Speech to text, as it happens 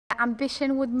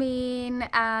ambition would mean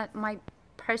my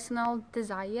personal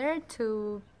desire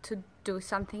to do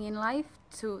something in life,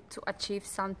 to achieve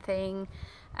something,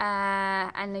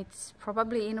 and it's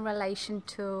probably in relation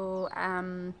to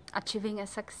achieving a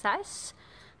success,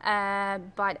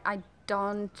 but I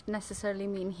don't necessarily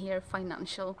mean here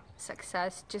financial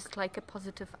success, just like a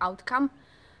positive outcome,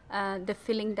 the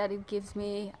feeling that it gives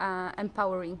me,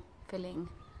 empowering feeling.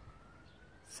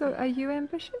 So are you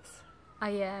ambitious?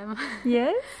 I am.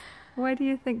 Yes? Why do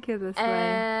you think you're this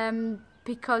way?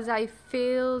 Because I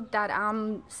feel that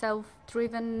I'm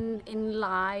self-driven in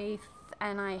life,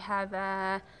 and I have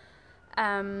a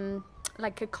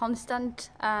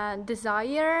constant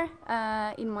desire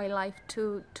in my life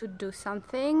to do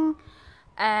something.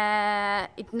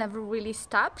 It never really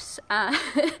stops.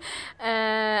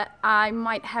 I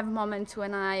might have moments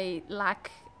when I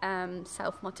lack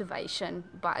self-motivation,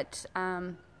 but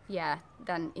then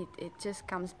it just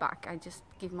comes back. I just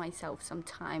give myself some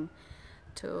time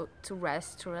to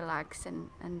rest, to relax, and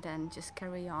then just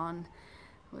carry on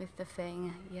with the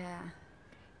thing. Yeah.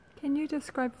 Can you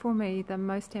describe for me the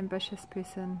most ambitious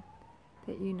person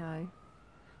that you know?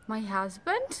 My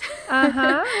husband.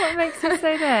 What makes you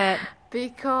say that?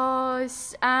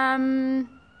 Because I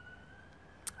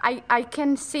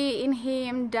can see in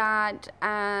him that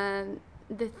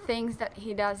the things that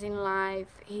he does in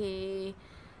life, he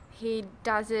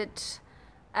does it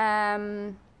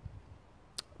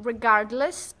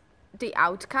regardless the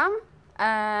outcome.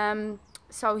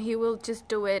 So he will just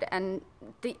do it, and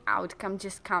the outcome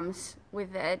just comes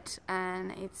with it,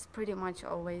 and it's pretty much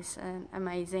always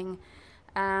amazing.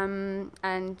 And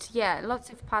lots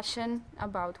of passion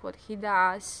about what he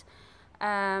does.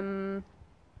 Spending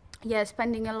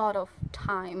a lot of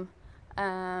time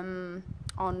on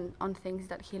things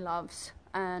that he loves,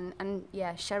 and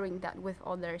sharing that with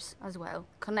others as well,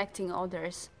 connecting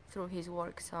others through his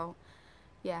work. So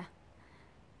yeah.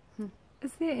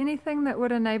 Is there anything that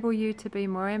would enable you to be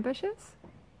more ambitious?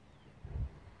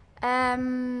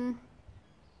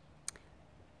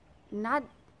 Not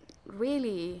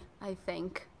really, I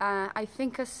think. I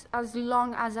think as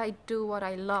long as I do what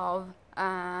I love,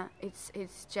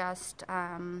 it's just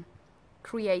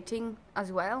creating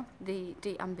as well the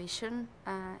ambition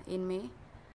in me.